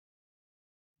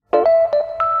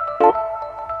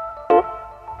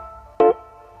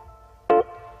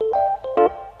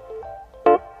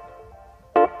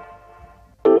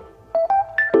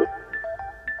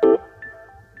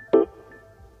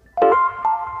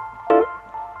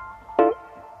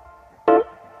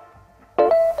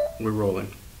We're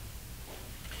rolling.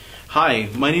 Hi,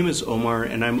 my name is Omar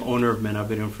and I'm owner of Mena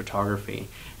Video and Photography,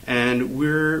 and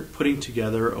we're putting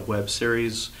together a web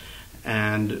series,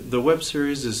 and the web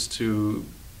series is to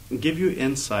give you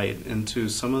insight into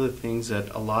some of the things that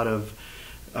a lot of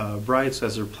brides,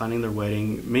 as they're planning their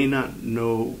wedding, may not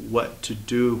know what to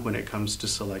do when it comes to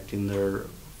selecting their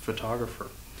photographer.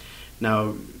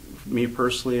 Now, me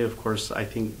personally, of course, I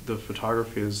think the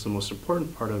photography is the most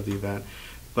important part of the event,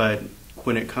 but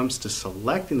when it comes to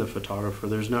selecting the photographer,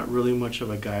 there's not really much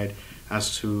of a guide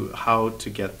as to how to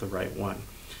get the right one.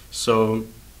 So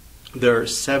there are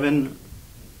 7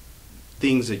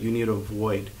 things that you need to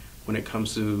avoid when it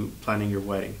comes to planning your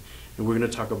wedding, and we're going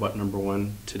to talk about number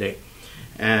 1 today.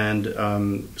 And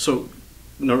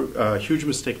huge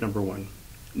mistake number 1,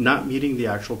 not meeting the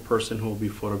actual person who will be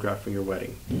photographing your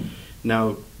wedding.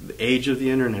 Now, the age of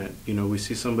the internet, we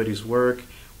see somebody's work,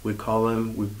 we call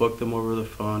them, we book them over the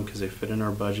phone because they fit in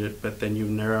our budget, but then you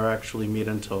never actually meet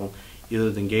until either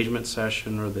the engagement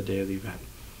session or the day of the event.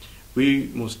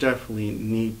 We most definitely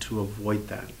need to avoid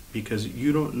that, because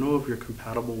you don't know if you're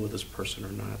compatible with this person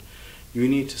or not. You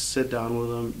need to sit down with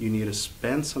them, you need to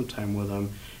spend some time with them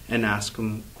and ask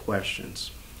them questions.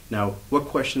 Now, what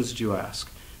questions do you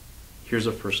ask? Here's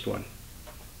the first one.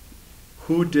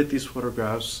 Who did these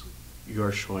photographs you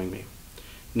are showing me?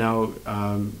 Now,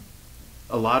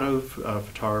 a lot of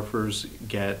photographers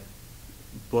get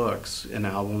books and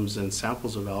albums and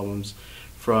samples of albums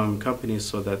from companies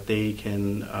so that they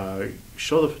can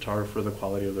show the photographer the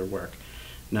quality of their work.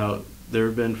 Now, there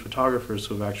have been photographers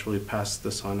who have actually passed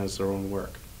this on as their own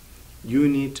work. You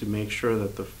need to make sure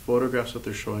that the photographs that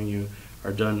they're showing you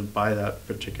are done by that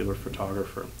particular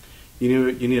photographer.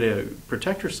 You need to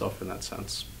protect yourself in that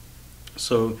sense.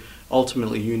 So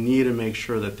ultimately, you need to make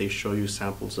sure that they show you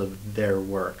samples of their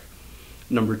work.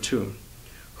 Number 2,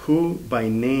 who by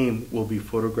name will be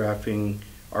photographing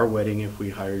our wedding if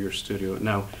we hire your studio?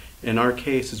 Now, in our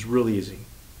case, it's really easy.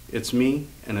 It's me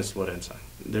and it's Lorenza.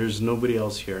 There's nobody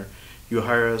else here. You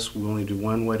hire us, we only do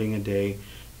 1 wedding a day,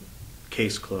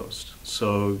 case closed.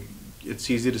 So it's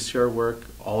easy to see our work,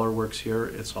 all our work's here,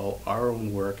 it's all our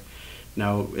own work.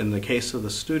 Now, in the case of the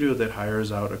studio that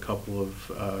hires out a couple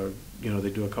of, they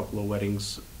do a couple of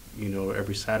weddings,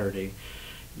 every Saturday,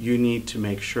 you need to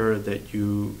make sure that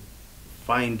you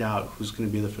find out who's going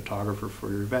to be the photographer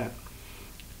for your event.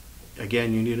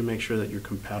 Again, you need to make sure that you're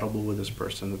compatible with this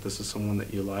person, that this is someone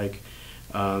that you like.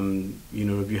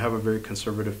 If you have a very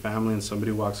conservative family and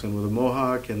somebody walks in with a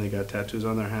mohawk and they got tattoos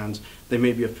on their hands, they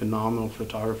may be a phenomenal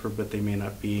photographer, but they may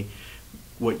not be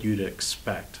what you'd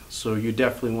expect. So you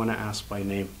definitely want to ask by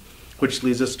name, which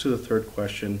leads us to the third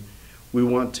question. We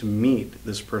want to meet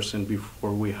this person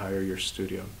before we hire your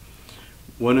studio.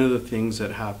 One of the things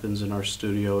that happens in our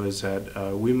studio is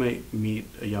that we might meet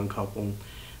a young couple.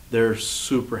 They're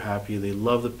super happy, they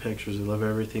love the pictures, they love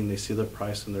everything, they see the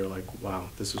price and they're like, wow,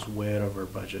 this is way out of our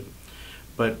budget.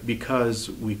 But because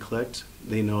we clicked,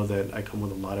 they know that I come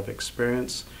with a lot of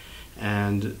experience,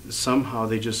 and somehow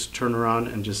they just turn around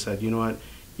and just said, you know what,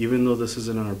 even though this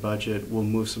isn't in our budget, we'll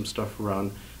move some stuff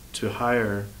around to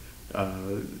hire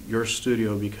your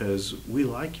studio because we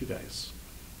like you guys.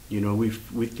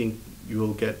 We think you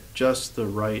will get just the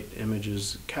right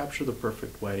images, capture the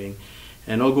perfect wedding,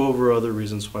 and I'll go over other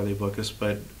reasons why they book us,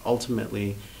 but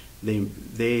ultimately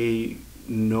they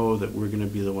know that we're going to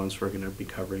be the ones who are going to be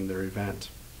covering their event.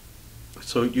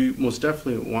 So you most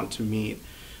definitely want to meet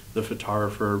the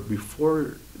photographer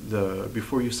before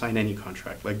you sign any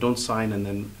contract. Like, don't sign and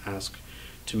then ask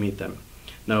to meet them.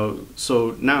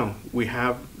 Now we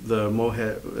have the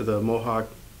Mohawk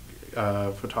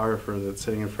photographer that's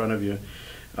sitting in front of you.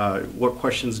 What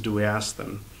questions do we ask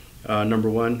them? Number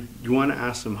 1, you want to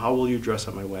ask them, how will you dress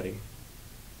at my wedding?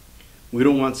 We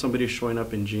don't want somebody showing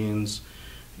up in jeans,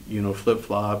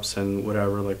 flip-flops and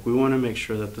whatever. Like, we want to make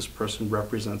sure that this person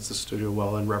represents the studio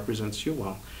well and represents you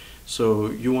well.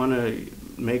 So you want to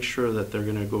make sure that they're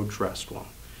going to go dressed well.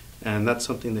 And that's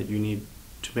something that you need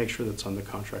to make sure that's on the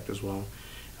contract as well.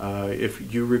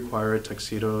 If you require a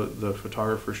tuxedo, the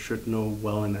photographer should know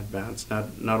well in advance.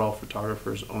 Not all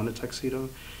photographers own a tuxedo,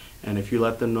 and if you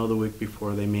let them know the week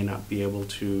before, they may not be able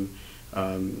to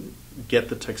get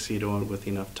the tuxedo with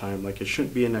enough time. Like, it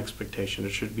shouldn't be an expectation.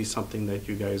 It should be something that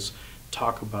you guys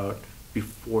talk about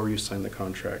before you sign the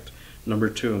contract. Number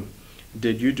 2,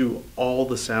 did you do all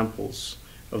the samples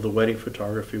of the wedding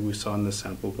photography we saw in the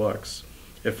sample books?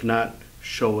 If not,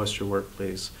 show us your work,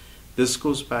 please. This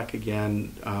goes back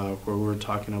again where we were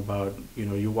talking about,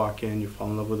 you walk in, you fall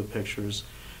in love with the pictures,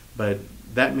 but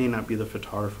that may not be the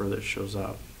photographer that shows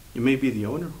up. It may be the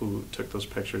owner who took those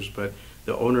pictures, but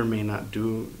the owner may not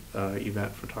do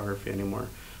event photography anymore.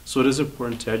 So it is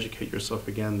important to educate yourself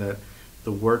again that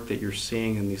the work that you're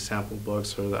seeing in these sample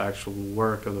books are the actual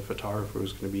work of the photographer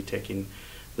who's going to be taking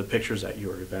the pictures at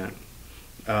your event.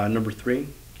 Number 3,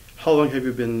 how long have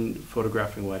you been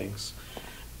photographing weddings?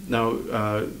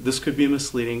 Now, this could be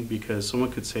misleading because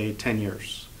someone could say 10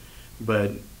 years,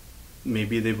 but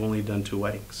maybe they've only done 2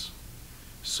 weddings.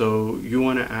 So you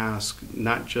want to ask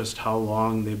not just how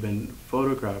long they've been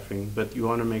photographing, but you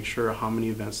want to make sure how many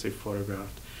events they've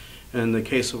photographed. And in the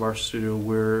case of our studio,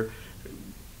 we're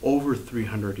over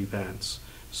 300 events.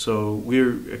 So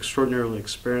we're extraordinarily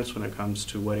experienced when it comes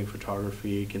to wedding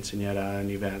photography, quinceañera, and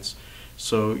events.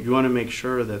 So you want to make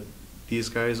sure that these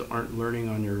guys aren't learning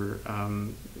on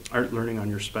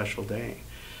your special day.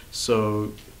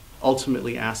 So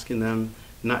ultimately asking them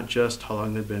not just how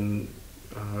long they've been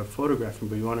photographing,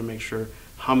 but you want to make sure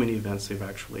how many events they've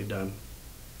actually done.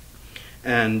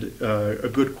 And a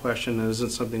good question, and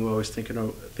isn't something we always think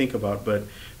about, but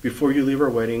before you leave our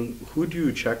wedding, who do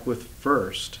you check with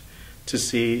first to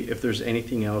see if there's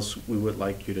anything else we would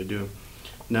like you to do?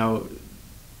 Now,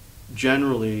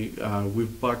 generally,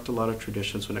 we've bucked a lot of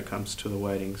traditions when it comes to the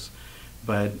weddings,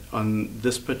 but on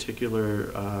this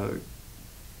particular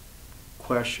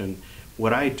question,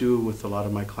 what I do with a lot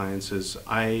of my clients is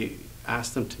I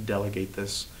ask them to delegate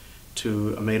this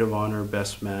to a maid of honor,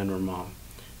 best man, or mom.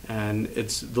 And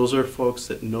those are folks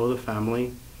that know the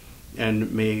family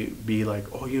and may be like,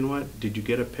 oh, you know what, did you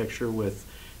get a picture with,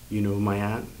 my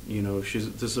aunt? This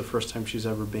is the first time she's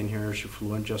ever been here. She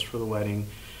flew in just for the wedding.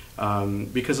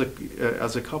 Because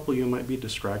as a couple, you might be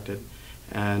distracted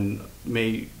and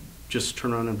may just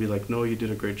turn around and be like, no, you did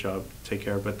a great job, take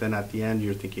care. But then at the end,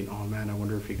 you're thinking, oh man, I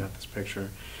wonder if he got this picture.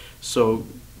 So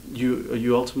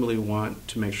you ultimately want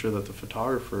to make sure that the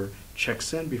photographer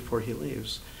checks in before he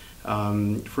leaves.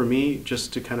 For me,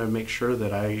 just to kind of make sure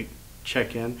that I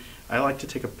check in, I like to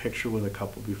take a picture with a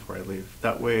couple before I leave.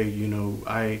 That way,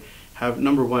 I have,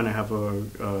 number one, I have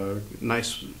a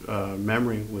nice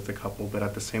memory with a couple, but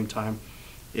at the same time,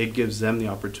 it gives them the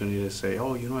opportunity to say,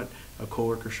 oh, you know what, a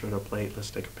coworker showed up late,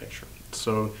 let's take a picture.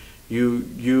 So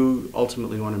you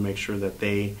ultimately want to make sure that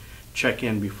they check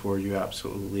in before you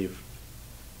absolutely leave.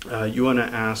 You want to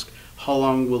ask, how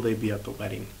long will they be at the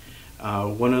wedding?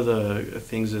 One of the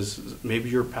things is maybe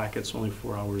your packet's only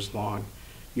 4 hours long.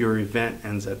 Your event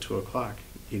ends at 2 o'clock.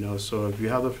 So if you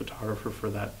have the photographer for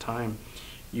that time,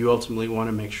 you ultimately want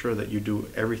to make sure that you do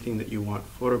everything that you want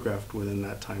photographed within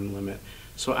that time limit.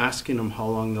 So asking them how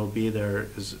long they'll be there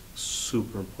is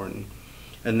super important.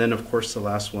 And then, of course, the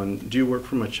last one, do you work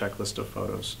from a checklist of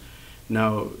photos?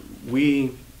 Now,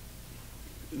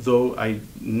 though I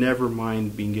never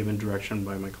mind being given direction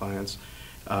by my clients,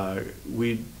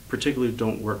 we particularly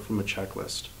don't work from a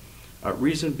checklist.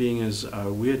 Reason being is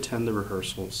we attend the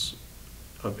rehearsals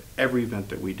of every event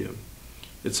that we do.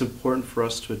 It's important for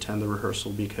us to attend the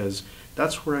rehearsal because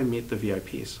that's where I meet the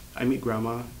VIPs. I meet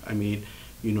grandma, I meet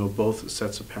both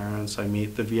sets of parents, I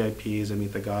meet the VIPs, I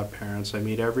meet the godparents, I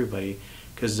meet everybody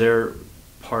because they're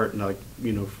part,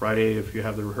 Friday if you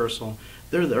have the rehearsal,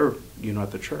 they're there,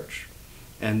 at the church.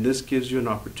 And this gives you an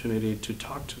opportunity to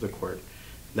talk to the court.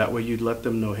 That way you'd let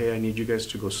them know, hey, I need you guys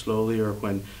to go slowly, or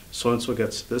when so-and-so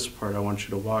gets to this part, I want you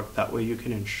to walk. That way you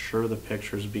can ensure the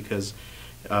pictures because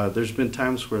there's been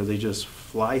times where they just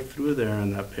fly through there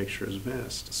and that picture is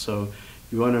missed. So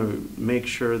you want to make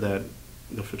sure that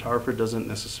the photographer doesn't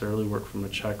necessarily work from a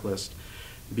checklist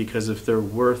because if they're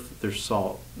worth their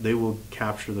salt, they will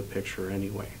capture the picture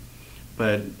anyway.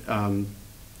 But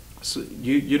so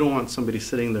you don't want somebody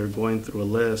sitting there going through a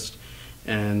list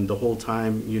and the whole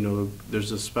time,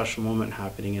 there's a special moment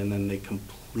happening and then they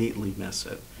completely miss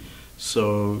it.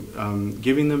 So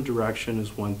giving them direction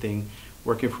is one thing,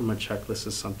 working from a checklist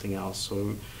is something else.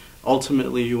 So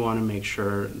ultimately you want to make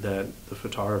sure that the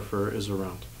photographer is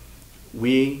around.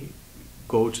 We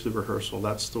go to the rehearsal.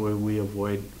 That's the way we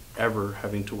avoid ever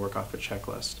having to work off a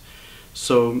checklist.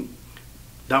 So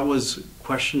that was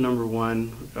question number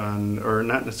one, or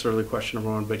not necessarily question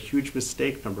number one, but huge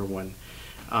mistake number one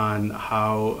on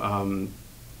how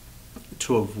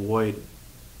to avoid.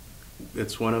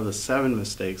 It's one of the 7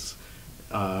 mistakes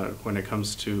when it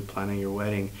comes to planning your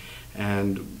wedding.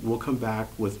 And we'll come back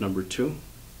with number 2.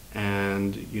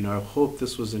 And I hope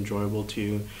this was enjoyable to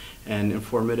you and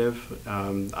informative.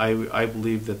 I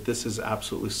believe that this is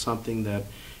absolutely something that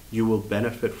you will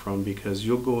benefit from because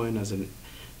you'll go in as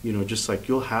just like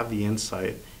you'll have the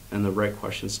insight and the right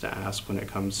questions to ask when it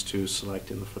comes to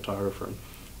selecting the photographer.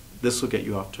 This will get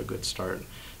you off to a good start.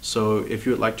 So if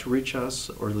you would like to reach us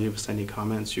or leave us any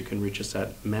comments, you can reach us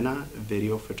at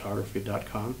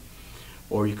menavideophotography.com,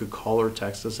 or you could call or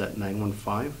text us at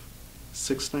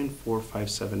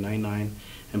 915-694-5799,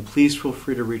 And please feel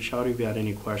free to reach out if you had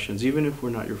any questions, even if we're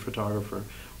not your photographer.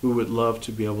 We would love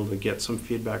to be able to get some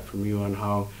feedback from you on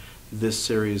how this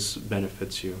series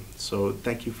benefits you. So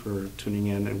thank you for tuning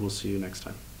in, and we'll see you next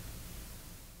time.